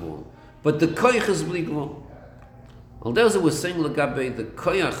lepoil bli gvul, but the koyach is bli gvul. Al derech was saying legabe the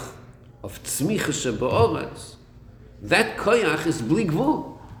koyach of tzmicha sheba'aretz, that koyach is bli gvul.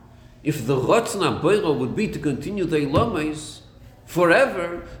 If the Rotzna Boira would be to continue the Ilames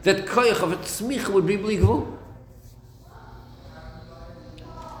forever, that Koyach of a Tzmicha would be Bli Gvul.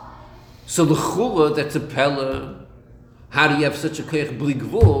 So the Chura, that's a Pella. How do you have such a Koyach Bli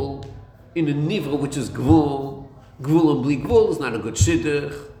Gvul in a Nivra which is Gvul? Gvul and Bli Gvul is not a good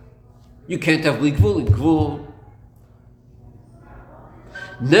Shidduch. You can't have Bli Gvul in Gvul.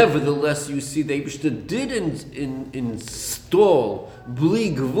 Nevertheless, you see the Eibishter did install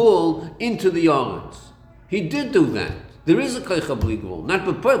Bli Gvul into the Oretz. He did do that. There is a koyach of Bli Gvul, not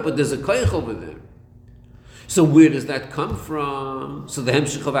b'poil, but there's a koyach over there. So where does that come from? So the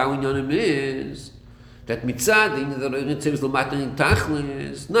hemshich of our inyanim is that mitzad in the Oretz is l'matan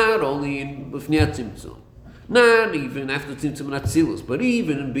tachlis, not only in b'fnei tzimtzum, not even after tzimtzum and atzilus, but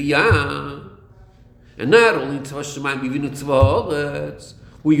even in biyah, and not only in tzvah shemayim, even in tzvah Oretz,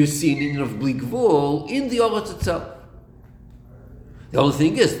 where you see an inyan of Bli Gvul in the Oretz itself. The only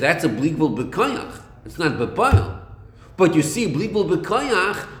thing is, that's a Bli Gvul b'koyach. It's not b'poil. But you see, Bli Gvul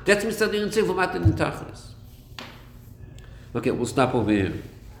b'koyach, that's Mr. Dirin Tzei V'matan in Tachlis. Okay, we'll stop over here.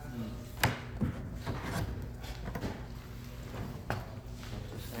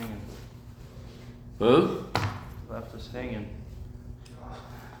 Left us hanging.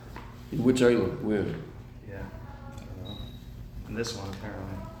 In which island? Where? Yeah. I don't know. In this one,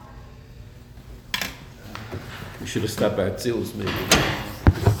 apparently. We should have stopped by Atzilus maybe.